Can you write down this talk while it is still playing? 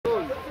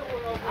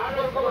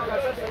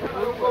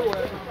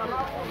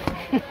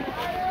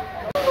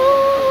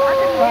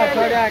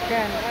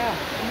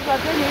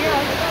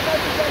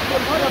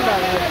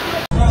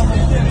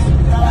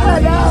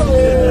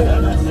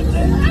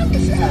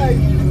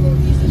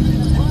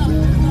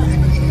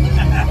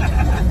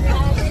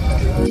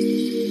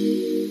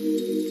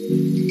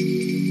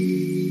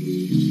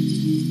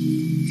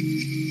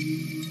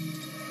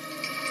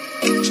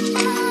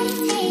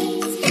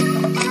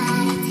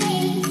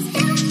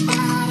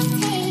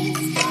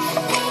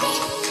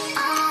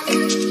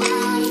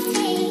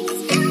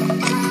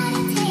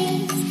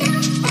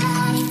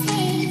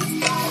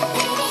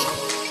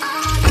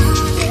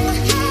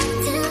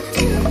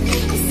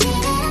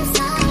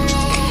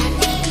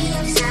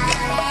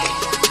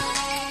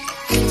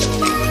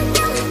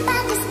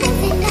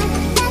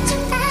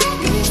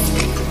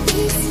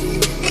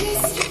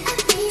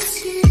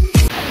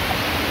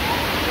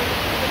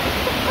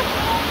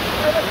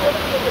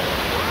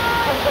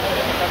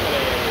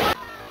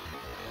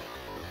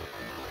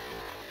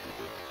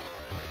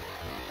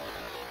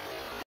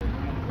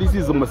This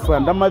is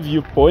Masandama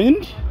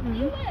viewpoint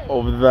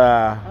of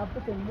the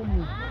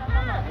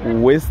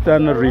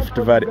Western Rift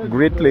Valley,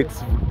 Great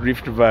Lakes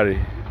Rift Valley.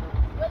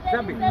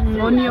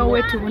 On your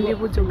way to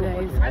Bundibugyo,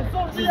 guys,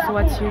 this is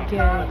what you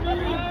get.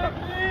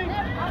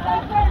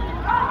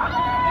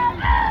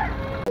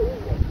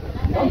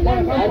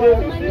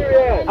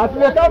 At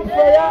the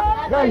campfire,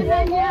 guys.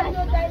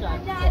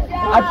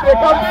 At the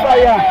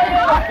campfire.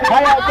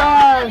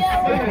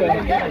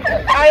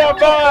 Higher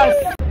bus.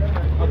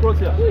 Across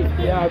here?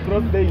 Yeah,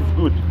 across there is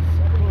good.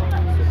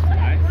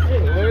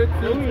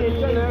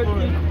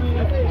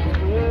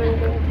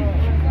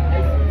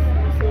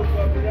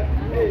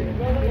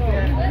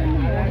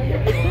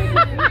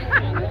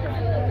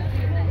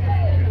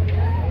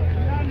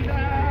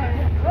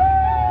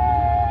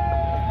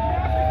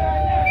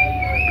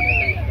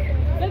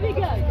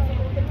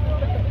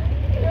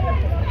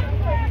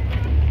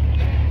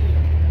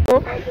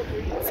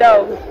 So,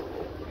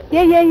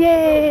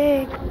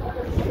 yeah.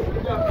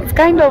 It's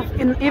kind of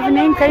in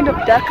evening, kind of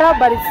darker,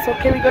 but it's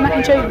okay. We're gonna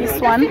enjoy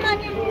this one.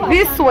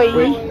 This way.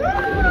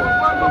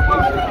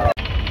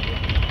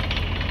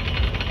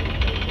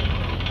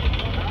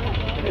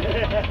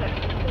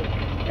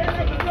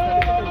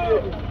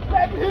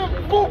 Let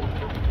him cook.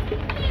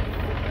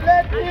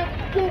 Let him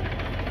cook.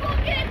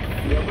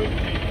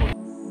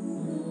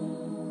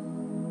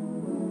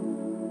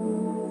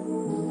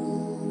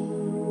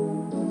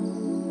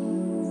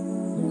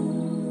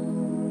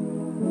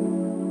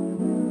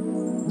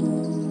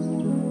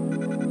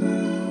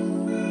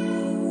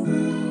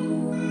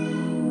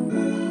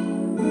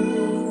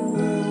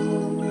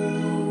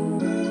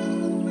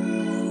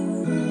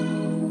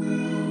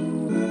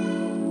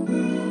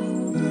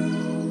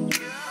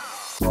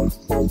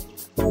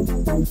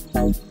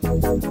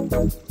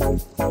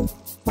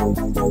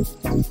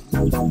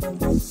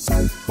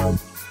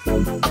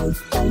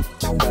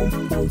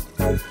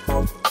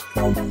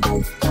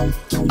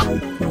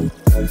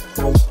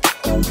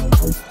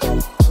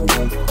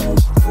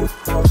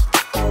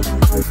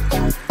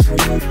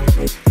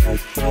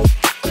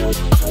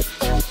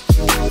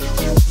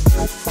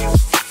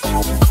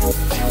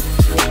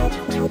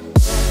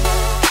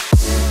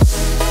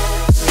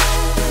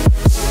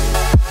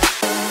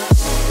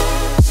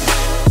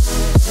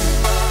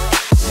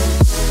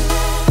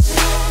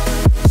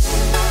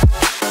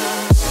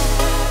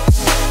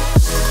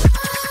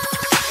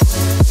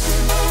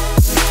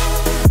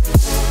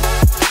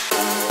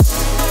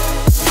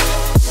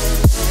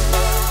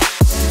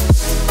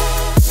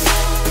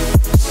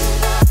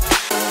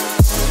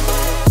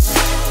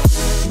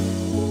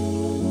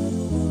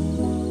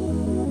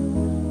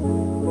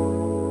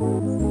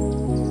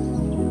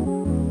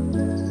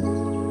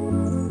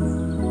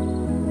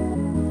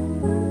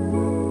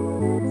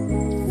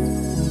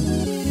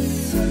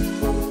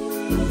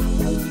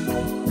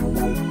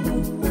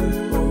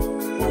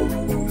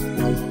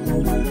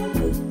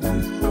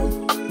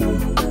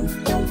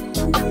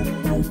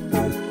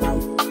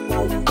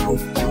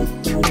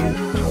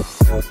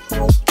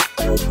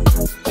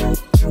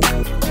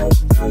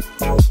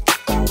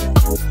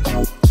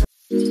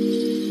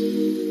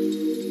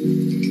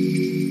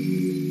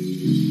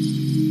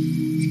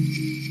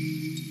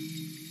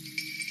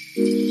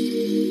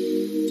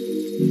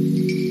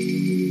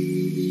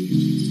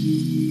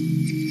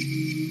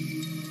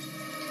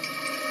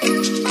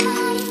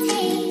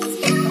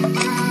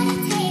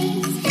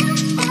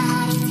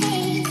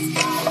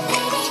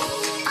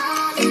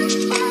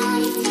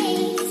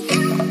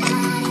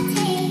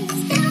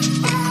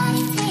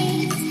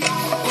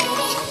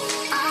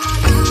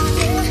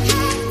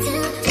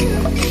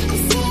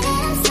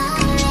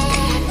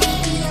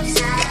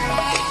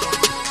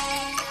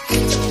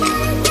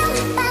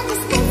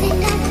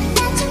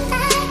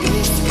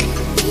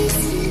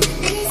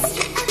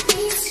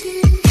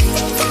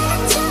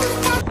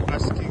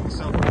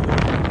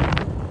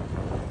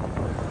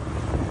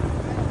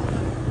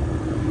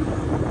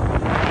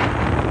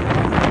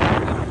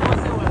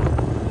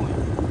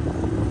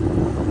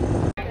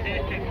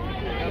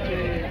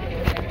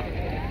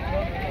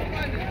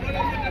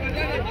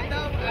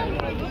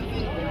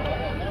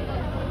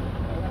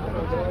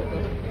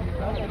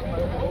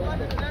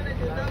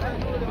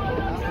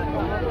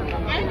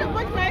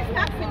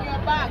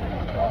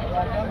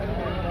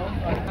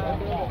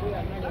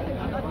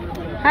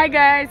 Hi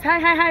guys,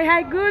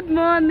 hi, good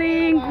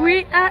morning.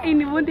 We are in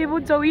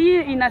Bundibugyo, we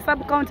are in a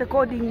sub-county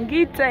called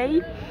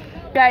Ngite.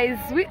 Guys,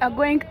 we are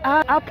going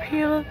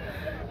uphill.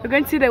 We're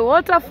going to see the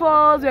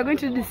waterfalls. We're going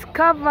to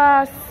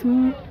discover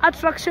some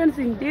attractions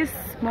in this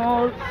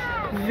small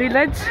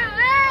village.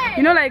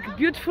 You know, like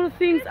beautiful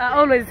things are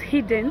always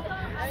hidden.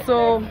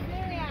 So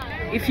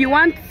if you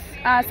want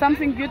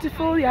something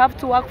beautiful, you have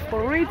to work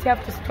for it. You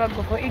have to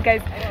struggle for it,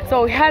 guys.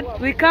 So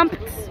we camped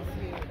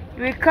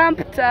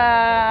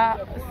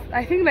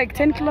I think like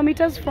 10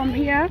 kilometers from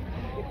here.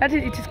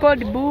 It is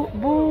called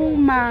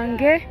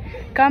Bumange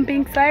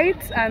camping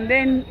site. And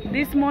then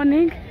this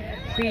morning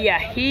we are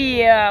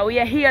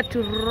here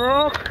to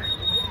rock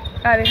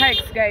the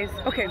hikes, guys.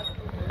 Okay,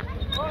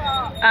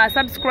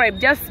 subscribe,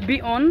 just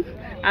be on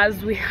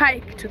as we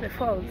hike to the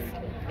falls.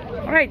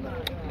 All right,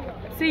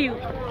 see you.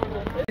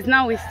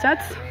 Now we start.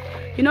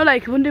 You know,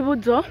 like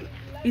Bundibugyo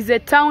is a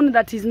town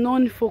that is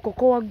known for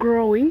cocoa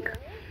growing.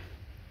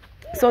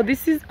 So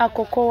this is a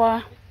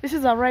cocoa, this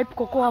is a ripe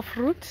cocoa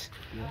fruit.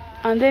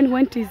 And then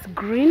when it is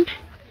green,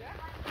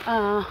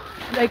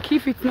 like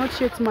if it's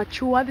not yet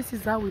mature, this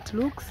is how it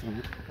looks.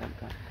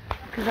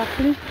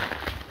 Exactly.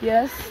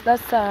 Yes,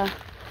 that's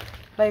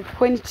like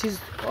when it is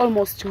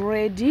almost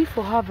ready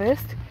for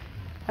harvest.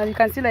 And you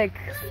can see like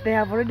they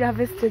have already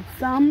harvested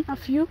a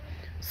few.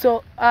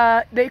 So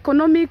the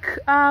economic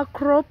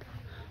crop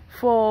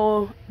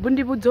for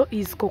Bundibugyo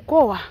is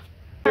cocoa.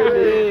 Never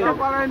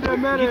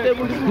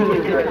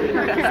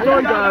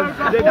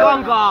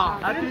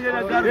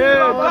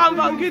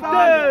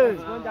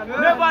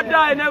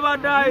die.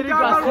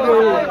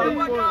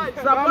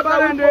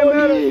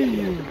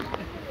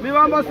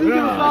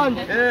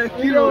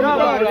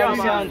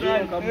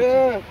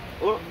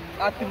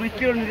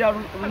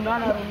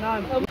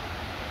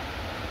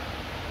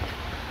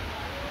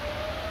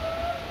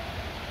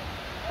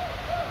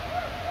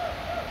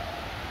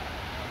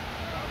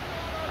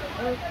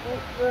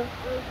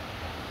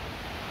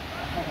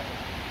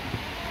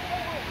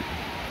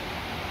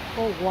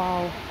 Oh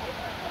wow.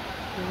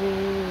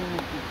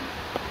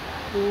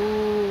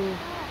 Ooh.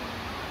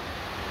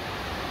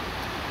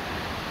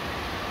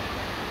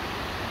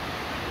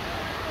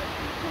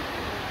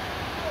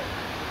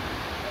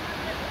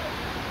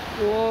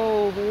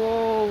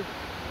 Whoa.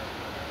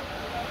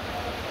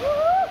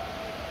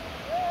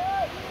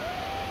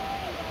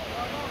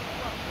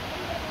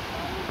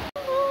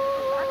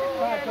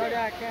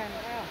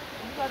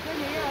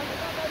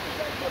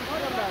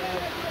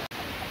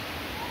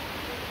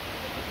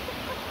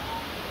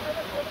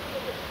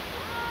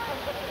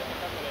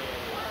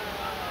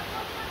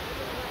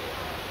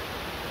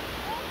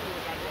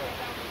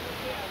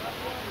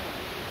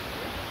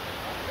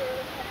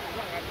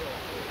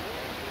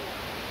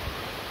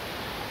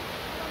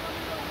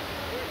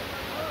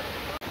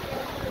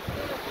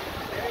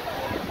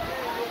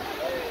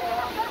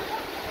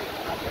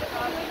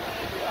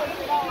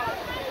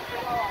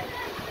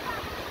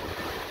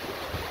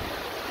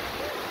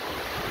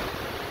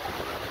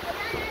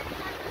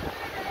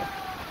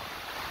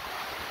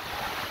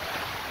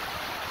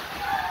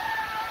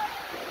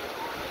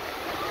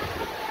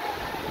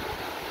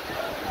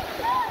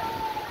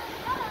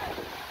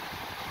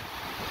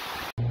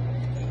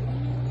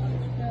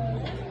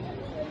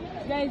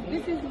 Guys,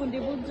 this is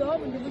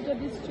Bundibugyo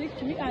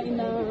district. We are in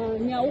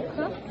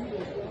Nyauka.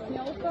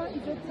 Nyauka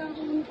is a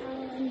town,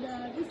 and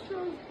this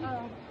shows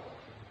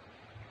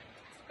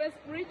space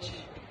bridge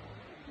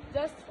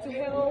just to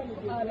help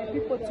the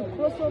people to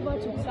cross over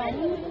to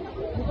town,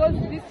 because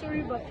this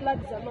river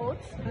floods a lot,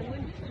 and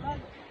when it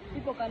floods,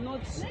 people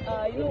cannot,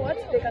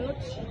 they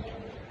cannot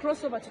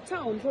cross over to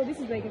town. So this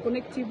is like a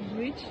connective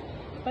bridge,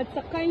 but it's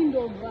a kind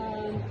of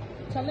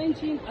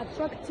challenging,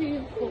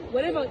 attractive,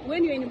 whatever.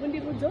 When you're in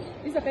Bundibugyo,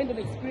 this is a kind of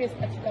experience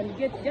that you can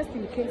get just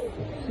in case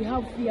you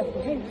have fear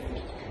for heights.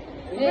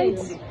 Right?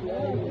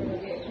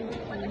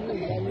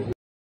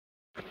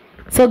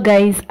 So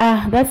guys,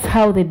 that's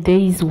how the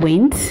days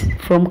went,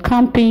 from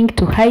camping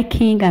to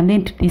hiking and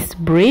then to this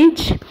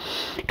bridge.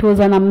 It was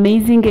an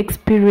amazing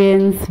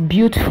experience,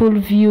 beautiful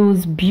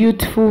views,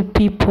 beautiful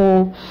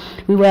people.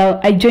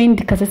 I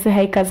joined Kasese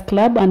Hikers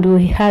Club, and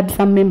we had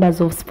some members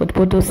of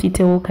Spotpoto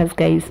City Walkers,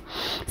 guys.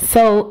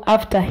 So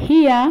after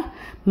here,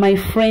 my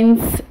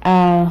friends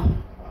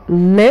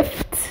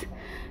left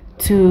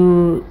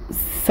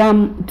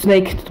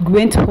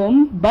went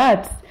home,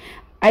 but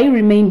I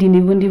remained in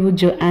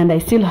Bundibugyo, and I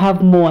still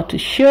have more to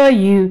show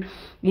you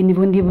in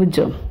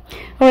Bundibugyo.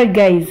 Alright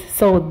guys,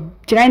 so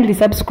kindly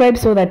subscribe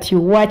so that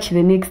you watch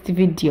the next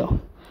video.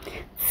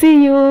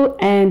 See you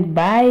and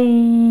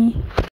bye.